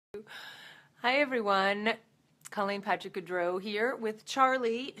Hi everyone, Colleen Patrick-Goudreau here with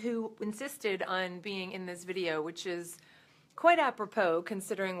Charlie, who insisted on being in this video, which is quite apropos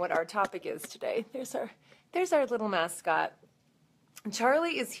considering what our topic is today. There's our little mascot.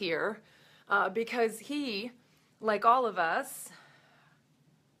 Charlie is here because he, like all of us,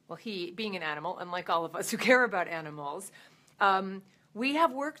 well, he being an animal, and like all of us who care about animals, we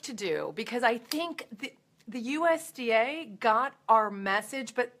have work to do because I think the USDA got our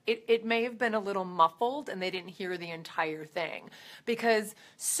message, but it may have been a little muffled and they didn't hear the entire thing because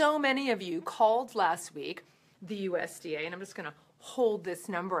so many of you called last week, the USDA, and I'm just going to hold this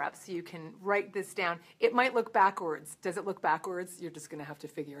number up so you can write this down. It might look backwards. Does it look backwards? You're just going to have to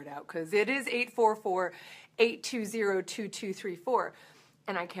figure it out because it is 844-820-2234,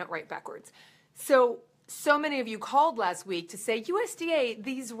 and I can't write backwards. So many of you called last week to say, USDA,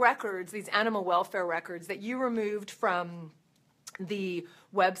 these records, these animal welfare records that you removed from the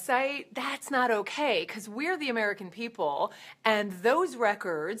website, that's not okay because we're the American people and those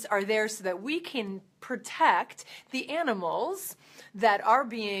records are there so that we can protect the animals that are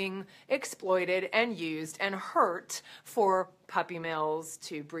being exploited and used and hurt for puppy mills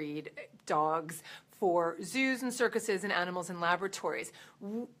to breed dogs, for zoos and circuses and animals in laboratories.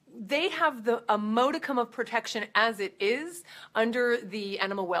 They have a modicum of protection as it is under the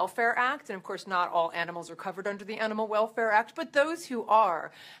Animal Welfare Act. And of course, not all animals are covered under the Animal Welfare Act, but those who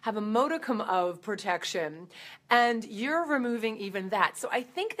are have a modicum of protection. And you're removing even that. So I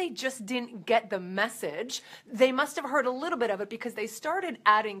think they just didn't get the message. They must have heard a little bit of it because they started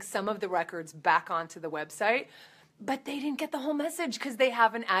adding some of the records back onto the website. But they didn't get the whole message because they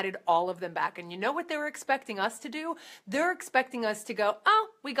haven't added all of them back. And you know what they were expecting us to do? They're expecting us to go, oh,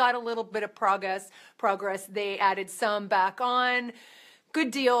 we got a little bit of progress. They added some back on.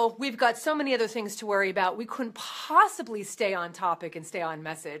 Good deal. We've got so many other things to worry about. We couldn't possibly stay on topic and stay on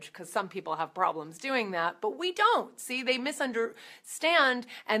message because some people have problems doing that, but we don't. See, they misunderstand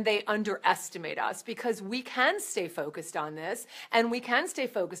and they underestimate us because we can stay focused on this and we can stay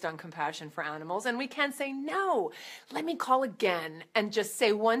focused on compassion for animals and we can say, no, let me call again and just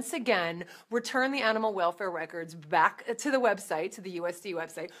say once again, return the animal welfare records back to the website, to the USDA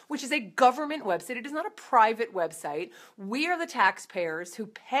website, which is a government website. It is not a private website. We are the taxpayers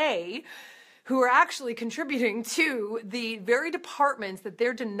who are actually contributing to the very departments that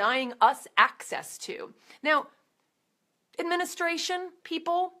they're denying us access to. Now, administration,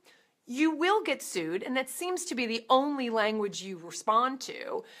 people, you will get sued, and that seems to be the only language you respond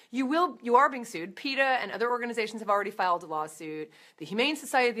to. You are being sued. PETA and other organizations have already filed a lawsuit. The Humane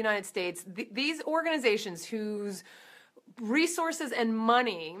Society of the United States, these organizations whose resources and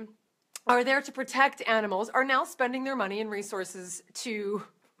money are there to protect animals are now spending their money and resources to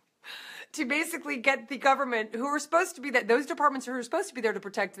basically get the government, who are supposed to be those departments who are supposed to be there to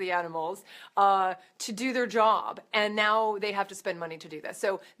protect the animals, to do their job, and now they have to spend money to do this.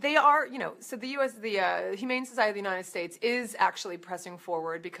 So they are, so the Humane Society of the United States is actually pressing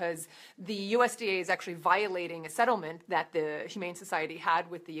forward because the USDA is actually violating a settlement that the Humane Society had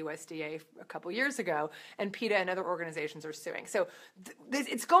with the USDA a couple years ago, and PETA and other organizations are suing. So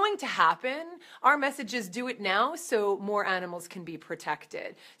it's going to happen. Our message is do it now so more animals can be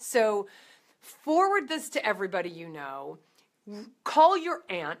protected. So forward this to everybody you know. Call your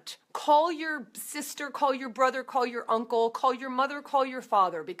aunt, call your sister, call your brother, call your uncle, call your mother, call your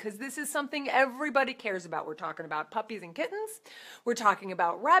father, because this is something everybody cares about. We're talking about puppies and kittens. We're talking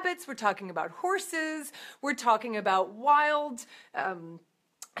about rabbits. We're talking about horses. We're talking about wild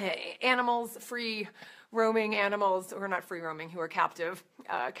animals, free roaming animals, or not free roaming, who are captive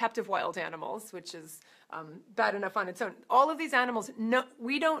wild animals, which is bad enough on its own. All of these animals,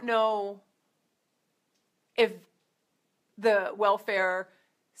 we don't know if the welfare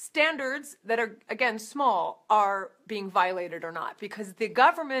standards that are, again, small, are being violated or not, because the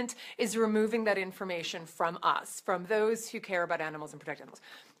government is removing that information from us, from those who care about animals and protect animals.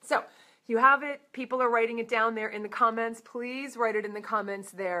 So you have it. People are writing it down there in the comments. Please write it in the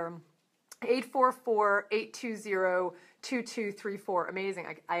comments there. 844-820-2234. Amazing.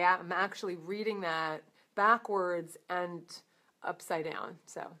 I am actually reading that backwards and upside down.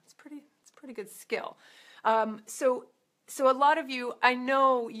 So it's pretty good skill. So a lot of you, I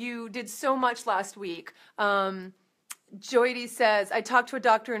know you did so much last week. Joydy says, I talked to a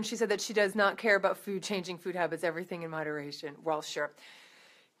doctor and she said that she does not care about food, changing food habits, everything in moderation. Well, sure.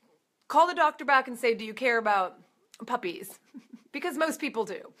 Call the doctor back and say, do you care about puppies? Because most people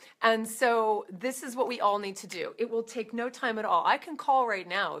do. And so this is what we all need to do. It will take no time at all. I can call right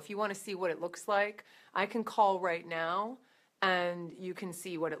now if you want to see what it looks like. I can call right now and you can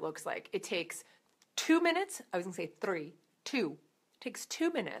see what it looks like. It takes 2 minutes. I was going to say 3, 2. takes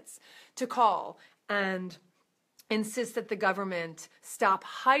 2 minutes to call and insist that the government stop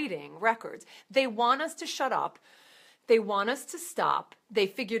hiding records. They want us to shut up. They want us to stop. They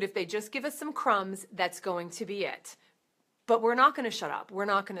figured if they just give us some crumbs, that's going to be it. But we're not going to shut up. We're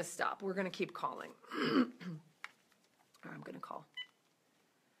not going to stop. We're going to keep calling. I'm going to call.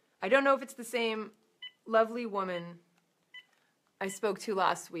 I don't know if it's the same lovely woman I spoke to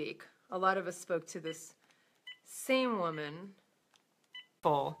last week. A lot of us spoke to this same woman.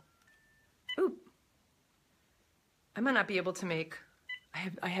 Full. Ooh. I might not be able to make...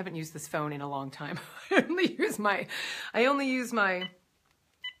 I haven't used this phone in a long time. I only use my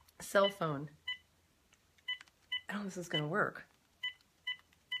cell phone. I don't know if this is going to work.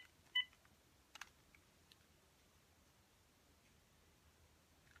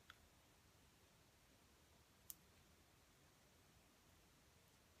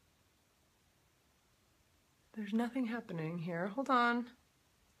 There's nothing happening here. Hold on.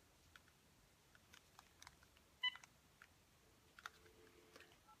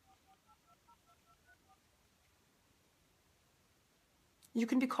 You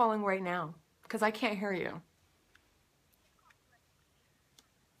can be calling right now because I can't hear you.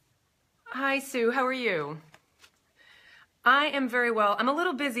 Hi, Sue. How are you? I am very well. I'm a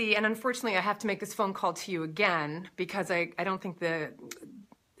little busy, and unfortunately, I have to make this phone call to you again because I don't think the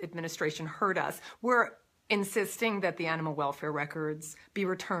administration heard us. We're insisting that the animal welfare records be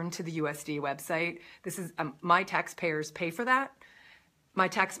returned to the USDA website. This is my taxpayers pay for that. My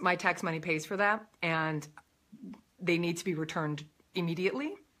tax money pays for that, and they need to be returned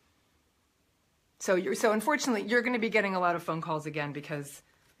immediately. So unfortunately, you're going to be getting a lot of phone calls again because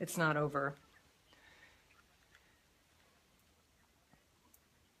it's not over.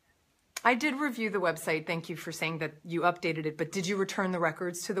 I did review the website. Thank you for saying that you updated it, but did you return the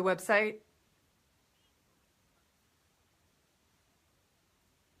records to the website?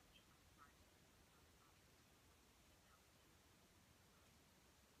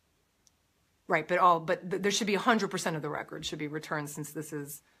 Right, but there should be 100% of the records should be returned since this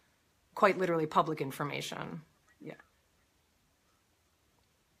is quite literally public information. Yeah.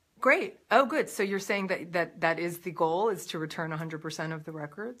 Great. Oh, good. So you're saying that is the goal, is to return 100% of the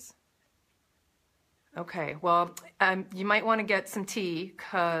records? Okay. Well, you might want to get some tea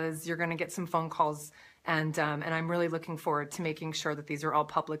because you're going to get some phone calls, and I'm really looking forward to making sure that these are all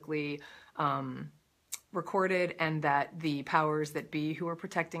publicly recorded, and that the powers that be who are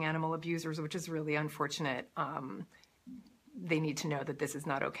protecting animal abusers, which is really unfortunate, they need to know that this is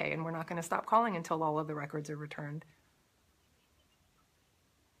not okay, and we're not going to stop calling until all of the records are returned.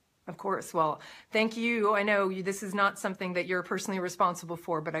 Of course. Well, thank you. I know this is not something that you're personally responsible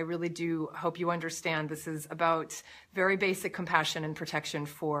for, but I really do hope you understand this is about very basic compassion and protection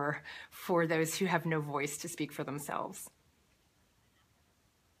for those who have no voice to speak for themselves.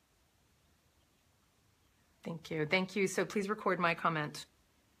 Thank you. Thank you. So please record my comment.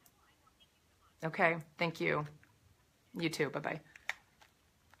 Okay. Thank you. You too. Bye-bye.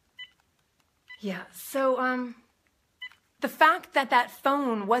 Yeah. So, the fact that that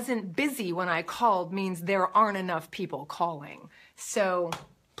phone wasn't busy when I called means there aren't enough people calling. So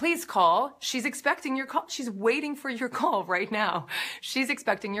please call. She's expecting your call. She's waiting for your call right now. She's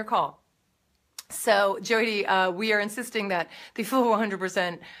expecting your call. So, Jody, we are insisting that the full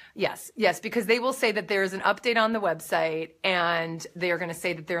 100%, yes, because they will say that there is an update on the website, and they are going to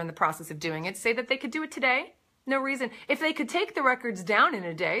say that they're in the process of doing it. Say that they could do it today. No reason. If they could take the records down in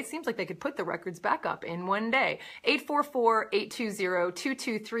a day, it seems like they could put the records back up in one day.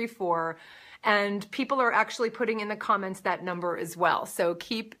 844-820-2234. And people are actually putting in the comments that number as well. So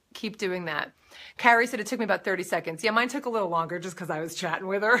keep doing that. Carrie said it took me about 30 seconds. Yeah, mine took a little longer just because I was chatting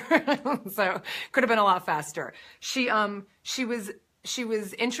with her. So could have been a lot faster. She was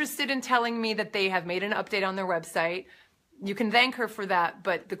interested in telling me that they have made an update on their website. You can thank her for that,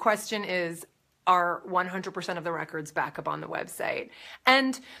 but the question is, are 100% of the records back up on the website?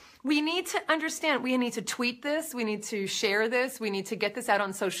 And we need to understand, we need to tweet this, we need to share this, we need to get this out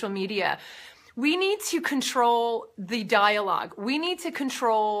on social media. We need to control the dialogue. We need to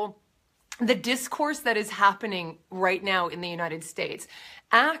control the discourse that is happening right now in the United States.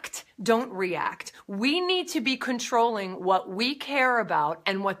 Act, don't react. We need to be controlling what we care about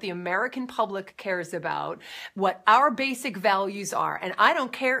and what the American public cares about, what our basic values are. And I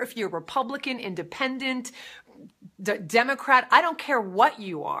don't care if you're Republican, independent, Democrat, I don't care what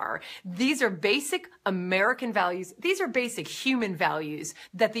you are. These are basic American values. These are basic human values,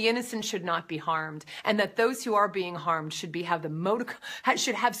 that the innocent should not be harmed, and that those who are being harmed should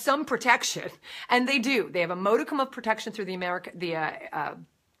have some protection. And they do. They have a modicum of protection through the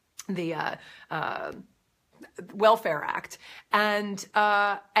Welfare Act. And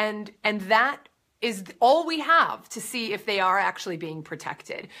that is all we have to see if they are actually being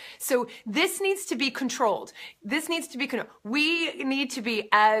protected. So this needs to be controlled. This needs to be we need to be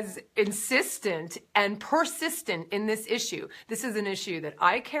as insistent and persistent in this issue. This is an issue that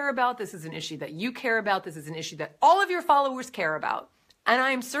I care about. This is an issue that you care about. This is an issue that all of your followers care about. And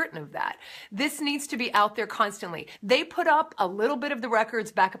I am certain of that. This needs to be out there constantly. They put up a little bit of the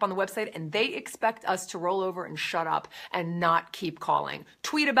records back up on the website, and they expect us to roll over and shut up and not keep calling.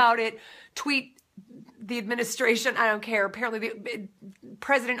 Tweet about it. Tweet the administration. I don't care. Apparently the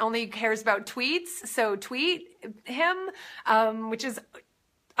president only cares about tweets. So tweet him, which is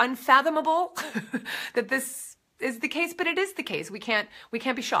unfathomable that this is the case, but it is the case. We can't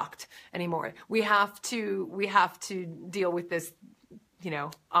be shocked anymore. We have to deal with this,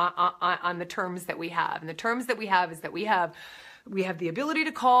 on the terms that we have. And the terms that we have is that we have the ability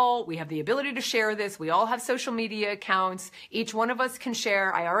to call. We have the ability to share this. We all have social media accounts. Each one of us can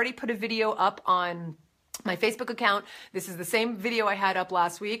share. I already put a video up on my Facebook account. This is the same video I had up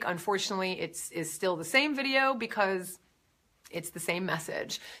last week. Unfortunately, is still the same video because it's the same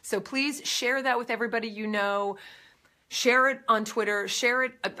message. So please share that with everybody you know. Share it on Twitter, share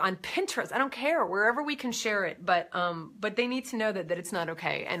it on Pinterest. I don't care, wherever we can share it. But they need to know that it's not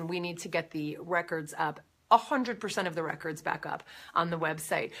okay. And we need to get the records up, 100% of the records back up on the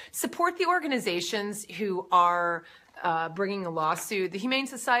website. Support the organizations who are bringing a lawsuit. The Humane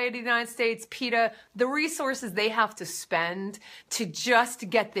Society of the United States, PETA, the resources they have to spend to just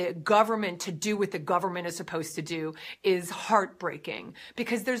get the government to do what the government is supposed to do is heartbreaking,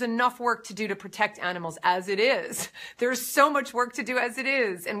 because there's enough work to do to protect animals as it is. There's so much work to do as it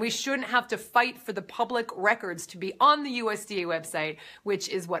is, and we shouldn't have to fight for the public records to be on the USDA website, which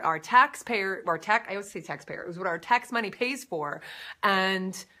is what I always say taxpayer, is what our tax money pays for.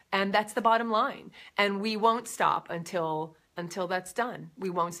 And that's the bottom line. And we won't stop until that's done. We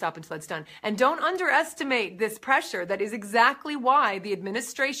won't stop until that's done. And don't underestimate this pressure. That is exactly why the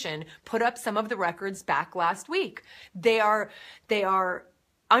administration put up some of the records back last week. They are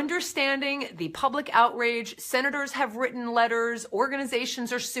understanding the public outrage. Senators have written letters.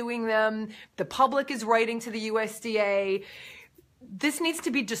 Organizations are suing them. The public is writing to the USDA. This needs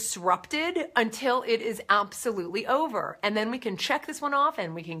to be disrupted until it is absolutely over. And then we can check this one off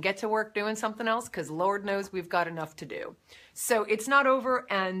and we can get to work doing something else, because Lord knows we've got enough to do. So it's not over.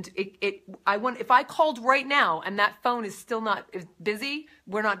 And if I called right now and that phone is still not busy,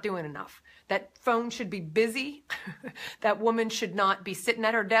 we're not doing enough. That phone should be busy. That woman should not be sitting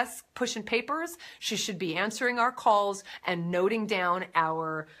at her desk pushing papers. She should be answering our calls and noting down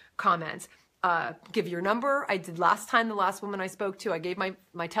our comments. Give your number. I did last time, the last woman I spoke to, I gave my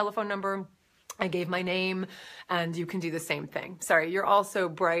telephone number, I gave my name, and you can do the same thing. Sorry, you're also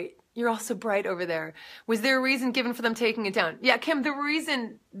bright. You're also bright over there. Was there a reason given for them taking it down? Yeah, Kim, the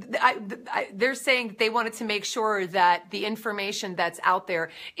reason, they're saying they wanted to make sure that the information that's out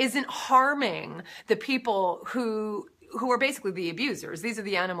there isn't harming the people who are basically the abusers. These are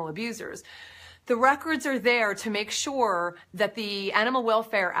the animal abusers. The records are there to make sure that the Animal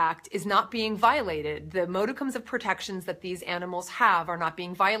Welfare Act is not being violated. The modicums of protections that these animals have are not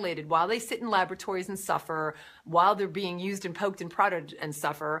being violated while they sit in laboratories and suffer, while they're being used and poked and prodded and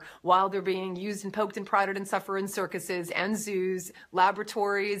suffer, while they're being used and poked and prodded and suffer in circuses and zoos,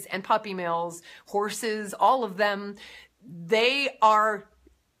 laboratories and puppy mills, horses, all of them. They are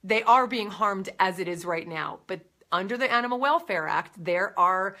being harmed as it is right now. But under the Animal Welfare Act, there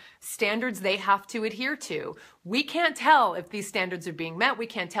are standards they have to adhere to. We can't tell if these standards are being met. We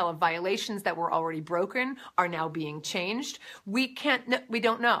can't tell if violations that were already broken are now being changed. We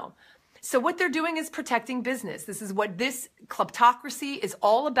don't know. So what they're doing is protecting business. This is what this kleptocracy is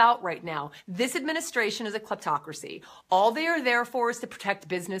all about right now. This administration is a kleptocracy. All they are there for is to protect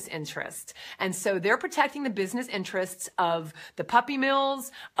business interests. And so they're protecting the business interests of the puppy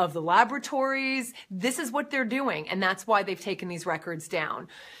mills, of the laboratories. This is what they're doing. And that's why they've taken these records down.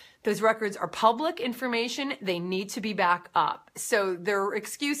 Those records are public information. They need to be back up. So their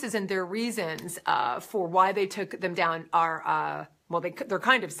excuses and their reasons for why they took them down are... well, they're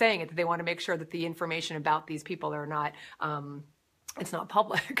kind of saying it, that they want to make sure that the information about these people are not, it's not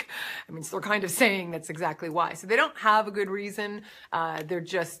public. I mean, so they're kind of saying that's exactly why. So they don't have a good reason. They're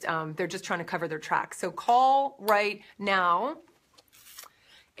just trying to cover their tracks. So call right now,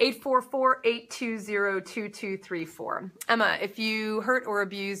 844-820-2234. Emma, if you hurt or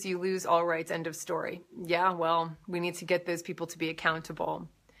abuse, you lose all rights. End of story. Yeah, well, we need to get those people to be accountable.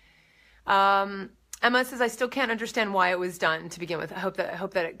 Emma says, I still can't understand why it was done to begin with. I hope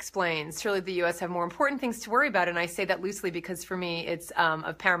that explains. Surely the U.S. have more important things to worry about, and I say that loosely because for me it's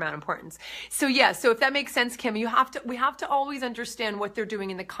of paramount importance. So yeah, so if that makes sense, Kim, we have to always understand what they're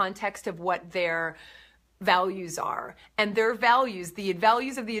doing in the context of what their values are. And their values, the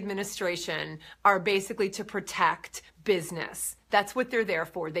values of the administration, are basically to protect business. That's what they're there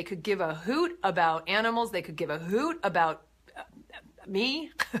for. They could give a hoot about animals. They could give a hoot about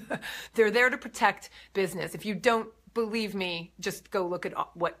me. They're there to protect business. If you don't believe me, just go look at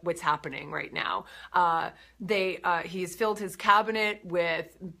what's happening right now. He's filled his cabinet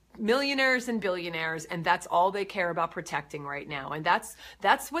with millionaires and billionaires, and that's all they care about protecting right now. And that's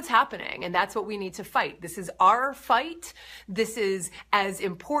what's happening, and that's what we need to fight. This is our fight. This is as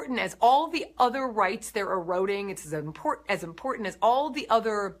important as all the other rights they're eroding. It's as important as all the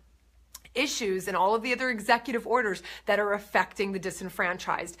other issues and all of the other executive orders that are affecting the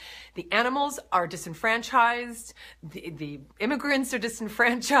disenfranchised. The animals are disenfranchised. The immigrants are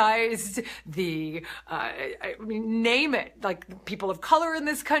disenfranchised. Name it. Like, people of color in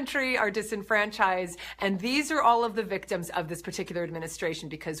this country are disenfranchised. And these are all of the victims of this particular administration,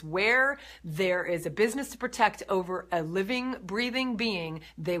 because where there is a business to protect over a living, breathing being,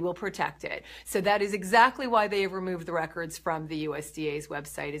 they will protect it. So that is exactly why they have removed the records from the USDA's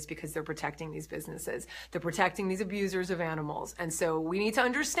website, is because they're protecting these businesses. They're protecting these abusers of animals. And so we need to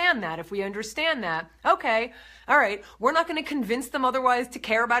understand that. If we understand that, okay, all right, we're not going to convince them otherwise to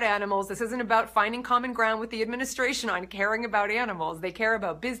care about animals. This isn't about finding common ground with the administration on caring about animals. They care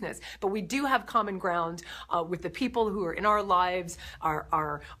about business. But we do have common ground with the people who are in our lives,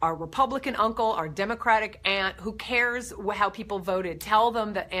 our Republican uncle, our Democratic aunt, who cares how people voted. Tell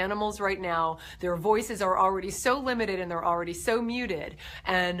them that animals right now, their voices are already so limited and they're already so muted.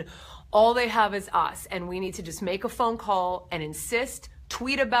 And all they have is us, and we need to just make a phone call and insist,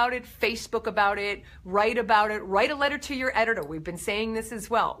 tweet about it, Facebook about it, write a letter to your editor. We've been saying this as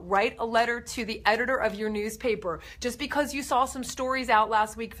well. Write a letter to the editor of your newspaper. Just because you saw some stories out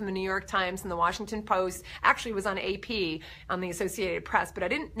last week from the New York Times and the Washington Post, actually it was on AP, on the Associated Press, but I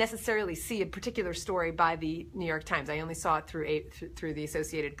didn't necessarily see a particular story by the New York Times. I only saw it through the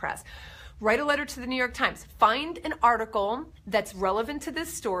Associated Press. Write a letter to the New York Times. Find an article that's relevant to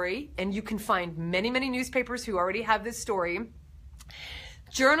this story, and you can find many, many newspapers who already have this story.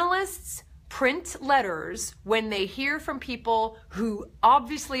 Journalists print letters when they hear from people who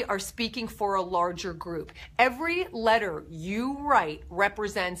obviously are speaking for a larger group. Every letter you write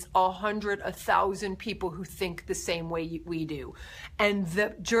represents 100, 1,000 people who think the same way we do. And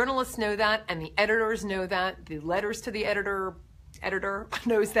the journalists know that, and the editors know that. The letters to the editor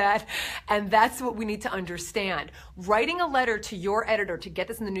knows that, and that's what we need to understand. Writing a letter to your editor to get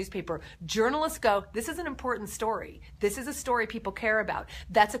this in the newspaper, journalists go, this is an important story. This is a story people care about.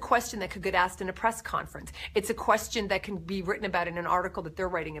 That's a question that could get asked in a press conference. It's a question that can be written about in an article that they're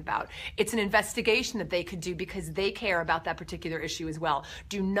writing about. It's an investigation that they could do because they care about that particular issue as well.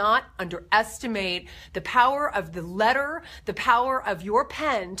 Do not underestimate the power of the letter, the power of your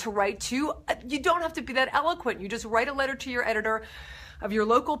pen to write to. You don't have to be that eloquent. You just write a letter to your editor of your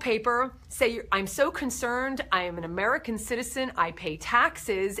local paper, say, I'm so concerned, I am an American citizen, I pay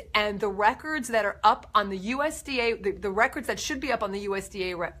taxes, and the records that are up on the USDA, the records that should be up on the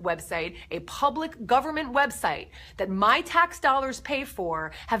USDA website, a public government website that my tax dollars pay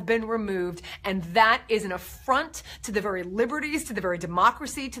for, have been removed, and that is an affront to the very liberties, to the very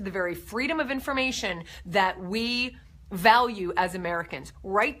democracy, to the very freedom of information that we value as Americans.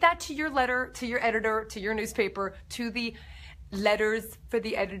 Write that to your letter, to your editor, to your newspaper, to the letters for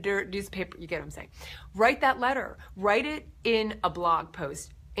the editor, newspaper, you get what I'm saying. Write that letter. Write it in a blog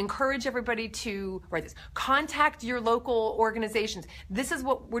post. Encourage everybody to write this. Contact your local organizations. This is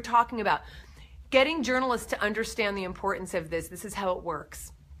what we're talking about. Getting journalists to understand the importance of this. This is how it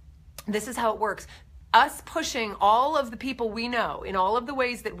works. This is how it works. Us pushing all of the people we know in all of the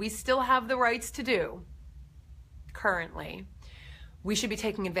ways that we still have the rights to do currently, we should be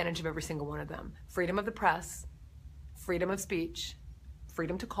taking advantage of every single one of them. Freedom of the press, freedom of speech,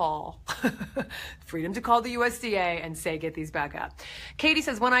 freedom to call, freedom to call the USDA and say, get these back up. Katie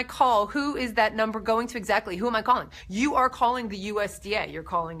says, when I call, who is that number going to exactly? Who am I calling? You are calling the USDA. You're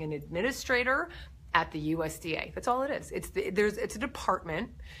calling an administrator at the USDA. That's all it is. It's a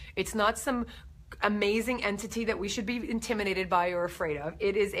department. It's not some amazing entity that we should be intimidated by or afraid of.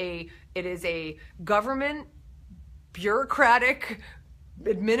 It is a government bureaucratic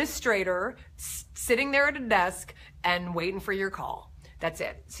administrator sitting there at a desk and waiting for your call. That's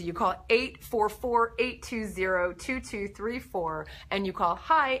it. So you call 844-820-2234 and you call,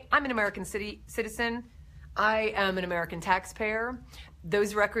 hi, I'm an American citizen. I am an American taxpayer.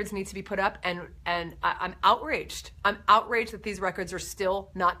 Those records need to be put up, and I'm outraged. I'm outraged that these records are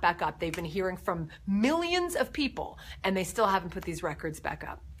still not back up. They've been hearing from millions of people, and they still haven't put these records back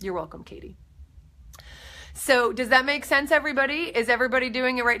up. You're welcome, Katie. So does that make sense, everybody? Is everybody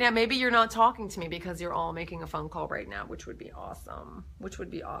doing it right now? Maybe you're not talking to me because you're all making a phone call right now, which would be awesome. Which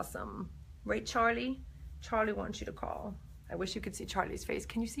would be awesome. Right, Charlie? Charlie wants you to call. I wish you could see Charlie's face.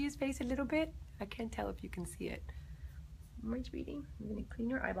 Can you see his face a little bit? I can't tell if you can see it. My sweetie, I'm going to clean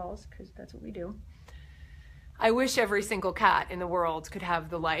your eyeballs because that's what we do. I wish every single cat in the world could have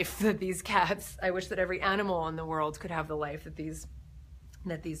the life that these cats, I wish that every animal in the world could have the life that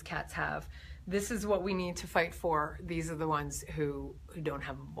these cats have. This is what we need to fight for. These are the ones who don't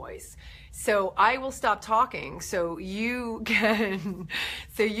have a voice. So I will stop talking so you can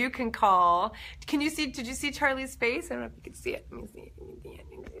call. Can you see, did you see Charlie's face? I don't know if you can see it. Let me see.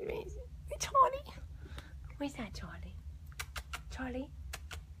 Hey, Charlie. Where's that Charlie? Charlie?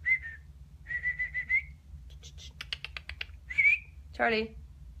 Charlie?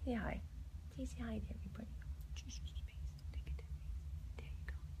 Say hi. Say hi to everybody.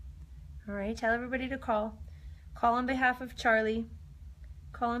 All right, tell everybody to call. Call on behalf of Charlie.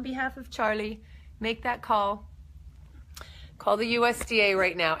 Call on behalf of Charlie. Make that call. Call the USDA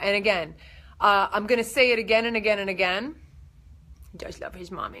right now. And again, I'm going to say it again and again and again. He does love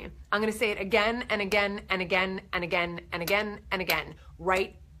his mommy. I'm going to say it again and again and again and again and again and again.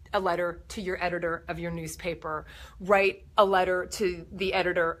 Write a letter to your editor of your newspaper. Write a letter to the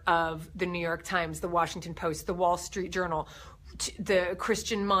editor of the New York Times, the Washington Post, the Wall Street Journal, the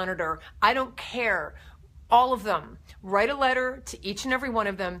Christian Monitor. I don't care. All of them. Write a letter to each and every one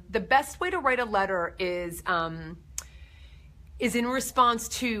of them. The best way to write a letter is in response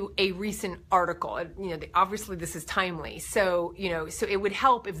to a recent article. You know, obviously this is timely. So, you know, so it would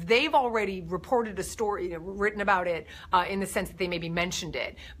help if they've already reported a story, you know, written about it in the sense that they maybe mentioned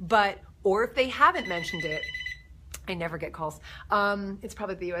it. Or if they haven't mentioned it, I never get calls. It's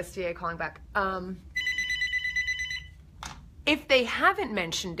probably the USDA calling back. If they haven't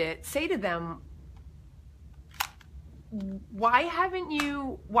mentioned it, say to them, why haven't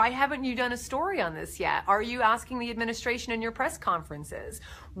you done a story on this yet? Are you asking the administration in your press conferences?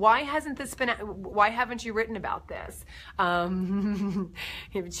 Why haven't you written about this?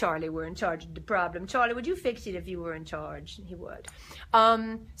 If Charlie were in charge of the problem, Charlie, would you fix it if you were in charge? He would.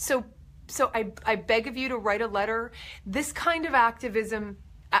 So I beg of you to write a letter. This kind of activism,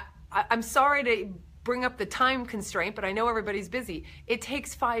 I'm sorry to bring up the time constraint, but I know everybody's busy. It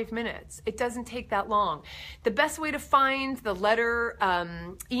takes 5 minutes. It doesn't take that long. The best way to find the letter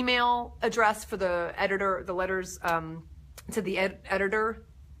email address for the editor, the letters to the editor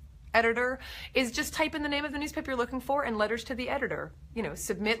is just type in the name of the newspaper you're looking for and letters to the editor. You know,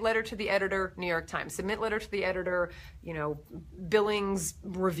 submit letter to the editor, New York Times. Submit letter to the editor, you know, Billings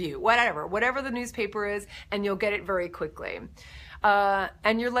Review, whatever the newspaper is, and you'll get it very quickly.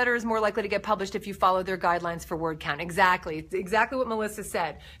 And your letter is more likely to get published if you follow their guidelines for word count. Exactly. It's exactly what Melissa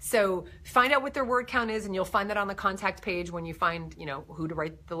said. So find out what their word count is, and you'll find that on the contact page when you find, you know, who to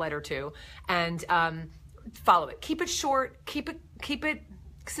write the letter to, and follow it. Keep it short. Keep it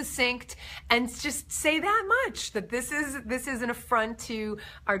succinct, and just say that much, that this is an affront to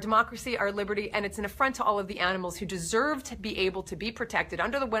our democracy, our liberty, and it's an affront to all of the animals who deserve to be able to be protected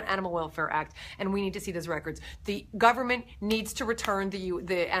under the Animal Welfare Act, and we need to see those records. The government needs to return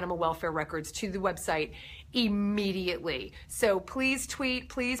the animal welfare records to the website immediately. So please tweet,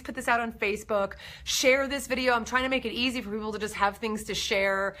 please put this out on Facebook, share this video. I'm trying to make it easy for people to just have things to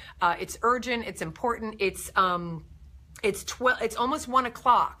share. It's urgent, it's important, it's almost 1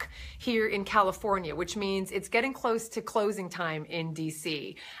 o'clock here in California, which means it's getting close to closing time in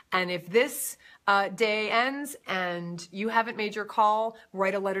DC. And if this day ends and you haven't made your call,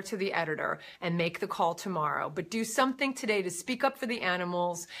 write a letter to the editor and make the call tomorrow. But do something today to speak up for the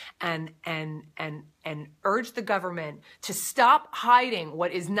animals and urge the government to stop hiding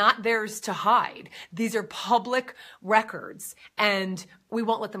what is not theirs to hide. These are public records, and we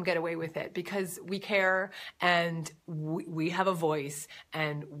won't let them get away with it because we care and we have a voice,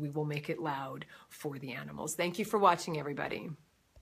 and we will make it loud for the animals. Thank you for watching, everybody.